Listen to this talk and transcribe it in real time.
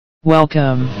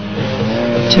Welcome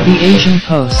to the Asian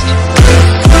Post.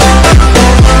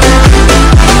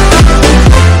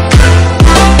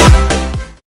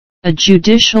 A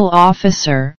judicial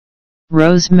officer,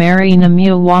 Rosemary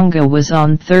Namuwanga, was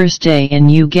on Thursday in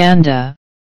Uganda,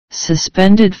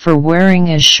 suspended for wearing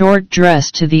a short dress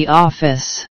to the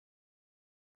office.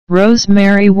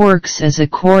 Rosemary works as a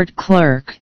court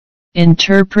clerk,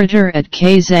 interpreter at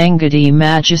Kasangati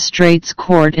Magistrate's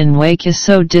Court in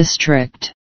Wakiso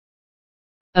District.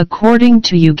 According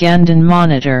to Ugandan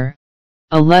Monitor,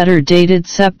 a letter dated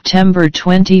September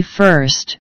 21,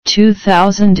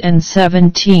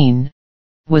 2017,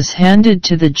 was handed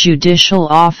to the judicial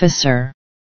officer.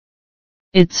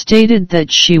 It stated that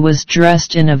she was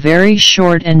dressed in a very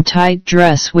short and tight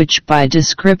dress which by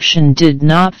description did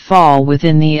not fall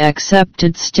within the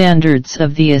accepted standards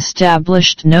of the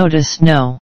established Notice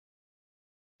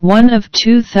No.1 of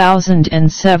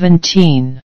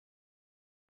 2017.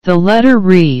 The letter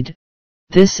read,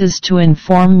 "This is to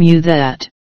inform you that,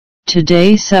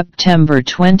 today September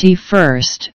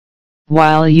 21,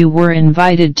 while you were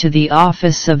invited to the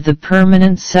office of the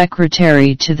Permanent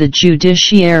Secretary to the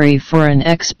Judiciary for an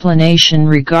explanation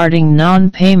regarding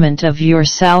non-payment of your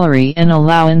salary and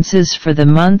allowances for the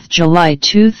month July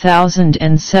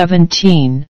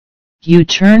 2017, you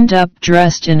turned up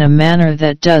dressed in a manner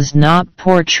that does not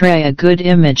portray a good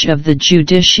image of the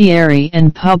Judiciary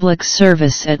and Public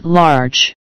Service at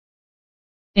large.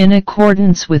 In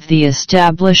accordance with the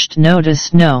established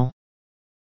Notice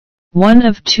No.1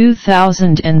 of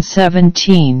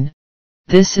 2017,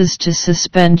 this is to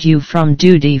suspend you from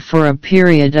duty for a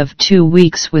period of 2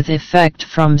 weeks with effect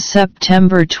from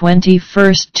September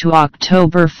 21 to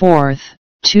October 4,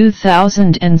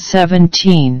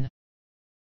 2017.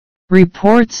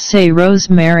 Reports say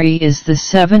Rosemary is the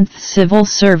 7th civil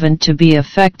servant to be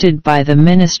affected by the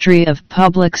Ministry of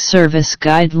Public Service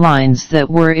guidelines that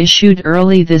were issued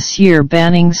early this year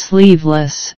banning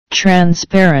sleeveless,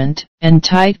 transparent, and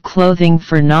tight clothing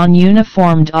for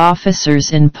non-uniformed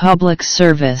officers in public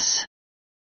service.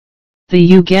 The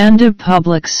Uganda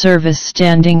Public Service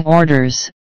Standing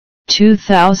Orders,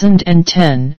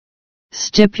 2010,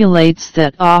 stipulates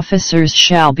that officers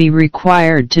shall be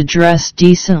required to dress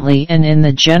decently and in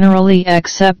the generally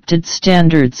accepted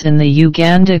standards in the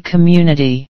Uganda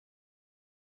community.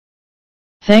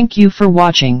 Thank you for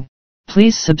watching.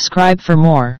 Please subscribe for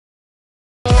more.